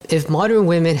if modern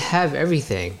women have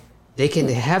everything, they can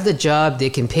have the job, they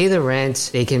can pay the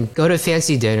rent, they can go to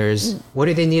fancy dinners. What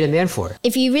do they need a man for?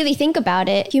 If you really think about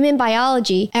it, human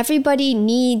biology, everybody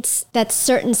needs that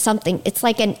certain something. It's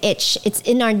like an itch. It's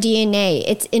in our DNA.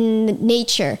 It's in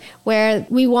nature where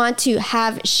we want to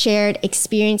have shared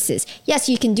experiences. Yes,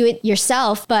 you can do it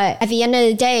yourself, but at the end of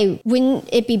the day, wouldn't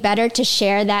it be better to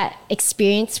share that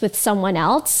experience with someone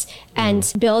else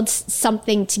and build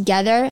something together?